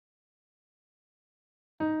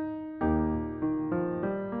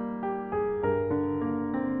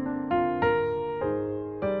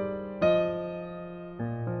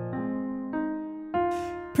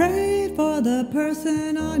Pray for the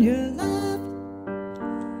person on your left.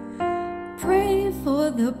 Pray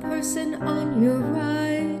for the person on your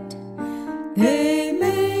right. They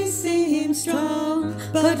may seem strong,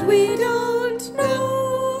 but we don't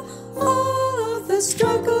know all of the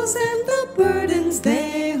struggles and the burdens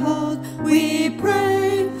they hold. We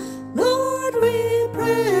pray, Lord, we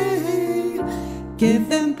pray. Give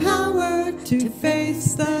them power to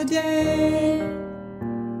face the day.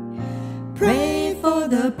 Pray for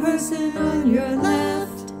the person on your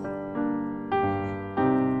left.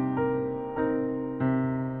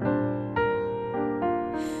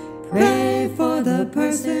 Pray for the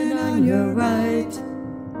person on your right.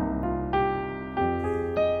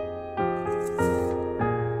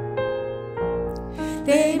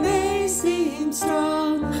 They may seem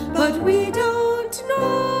strong, but we don't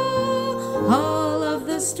know all of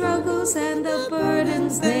the struggles and the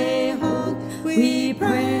burdens they hold. We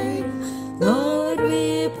pray, Lord,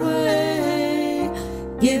 we pray.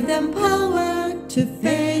 Give them power to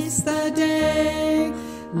face the day.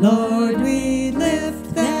 Lord, we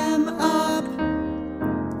lift them up.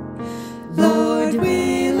 Lord,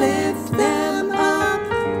 we lift them up.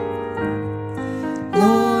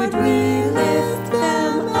 Lord, we lift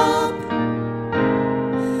them up.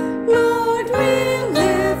 Lord, we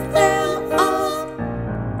lift them up.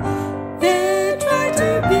 They try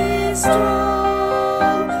to be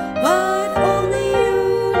strong, but only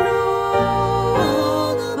you know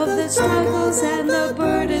all of the struggles and the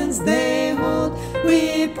burdens they hold.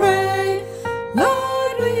 We pray,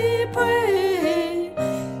 Lord, we pray.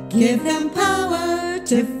 Give them power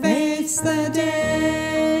to face the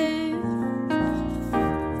day.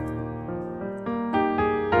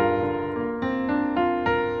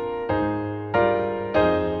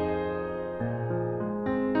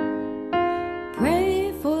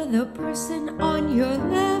 Pray for the person on your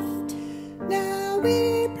left. Now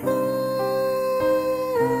we pray,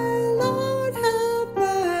 Lord, have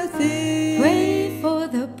mercy. Pray for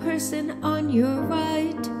the person on your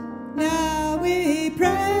right. Now we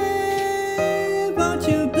pray, won't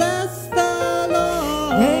you bless the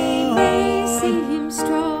Lord? They may seem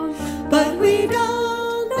strong, but we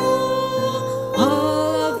don't know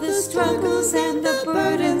all of the struggles and the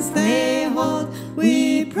burdens they hold.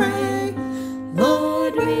 We pray,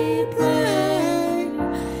 Lord, we pray.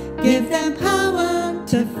 Give them power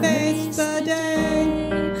to face the day.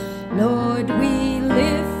 Lord, we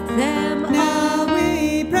lift them up. Now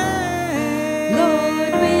we pray,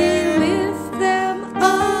 Lord, we lift them up.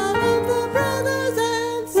 all of the brothers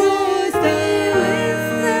and sisters. Lord, we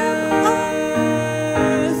lift them up.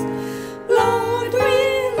 Lord,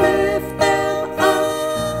 we lift them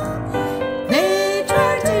up. They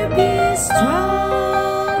try to be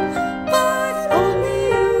strong, but only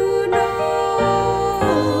you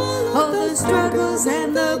know all the struggles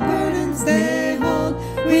and the burdens they hold.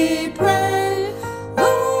 We pray,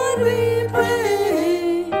 Lord, we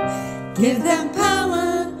pray. Give them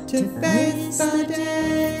power to face the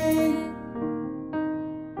day.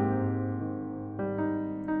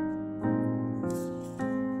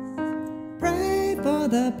 Pray for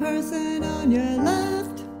the person on your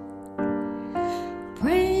left.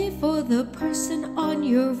 Pray for the person on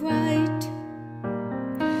your right.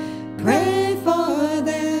 Pray for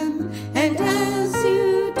them, and as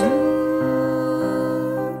you do,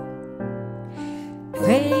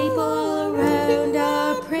 Pray all around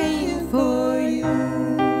are praying for you.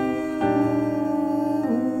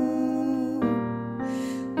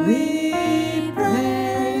 we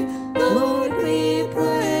pray, Lord, we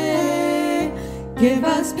pray. Give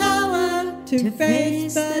us power to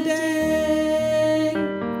face the day.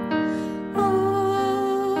 Amen.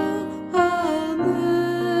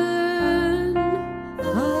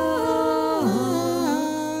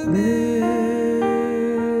 Amen.